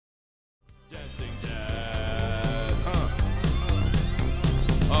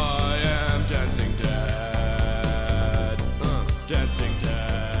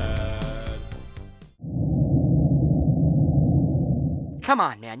Come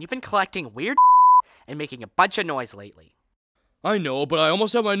on, man, you've been collecting weird and making a bunch of noise lately. I know, but I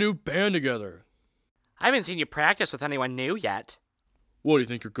almost have my new band together. I haven't seen you practice with anyone new yet. What, do you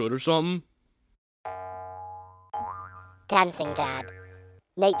think you're good or something? Dancing Dad.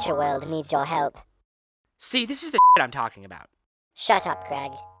 Nature World needs your help. See, this is the I'm talking about. Shut up,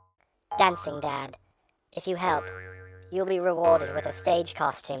 Greg. Dancing Dad. If you help, you'll be rewarded with a stage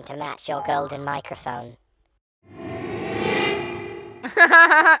costume to match your golden microphone.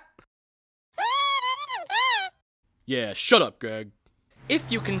 Yeah, shut up, Greg. If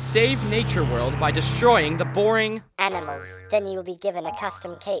you can save Nature World by destroying the boring animals, then you'll be given a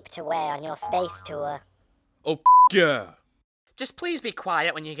custom cape to wear on your space tour. Oh, yeah. Just please be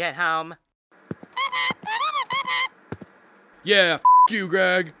quiet when you get home. Yeah, you,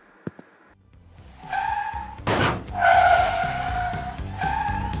 Greg.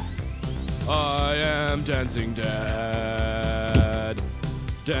 I am Dancing Dad.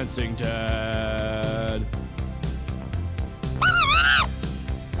 Dancing Dad.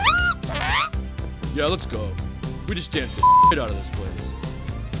 Yeah, let's go. We just danced the shit out of this place.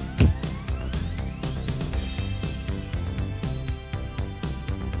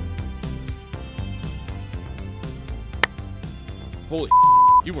 Holy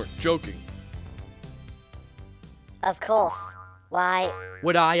you weren't joking. Of course. Why?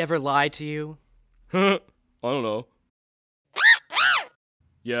 Would I ever lie to you? I don't know.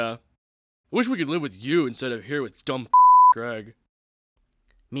 Yeah. I wish we could live with you instead of here with dumb Greg.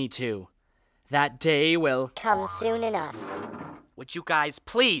 Me too. That day will come soon enough. Would you guys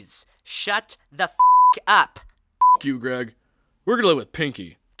please shut the up? You, Greg. We're gonna live with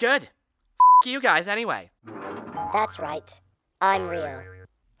Pinky. Good. You guys anyway. That's right. I'm real.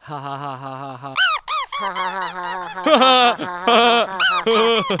 Ha ha ha ha ha ha. Ha ha ha ha ha ha ha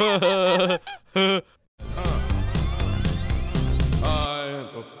ha ha.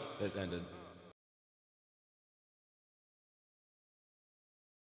 It ended.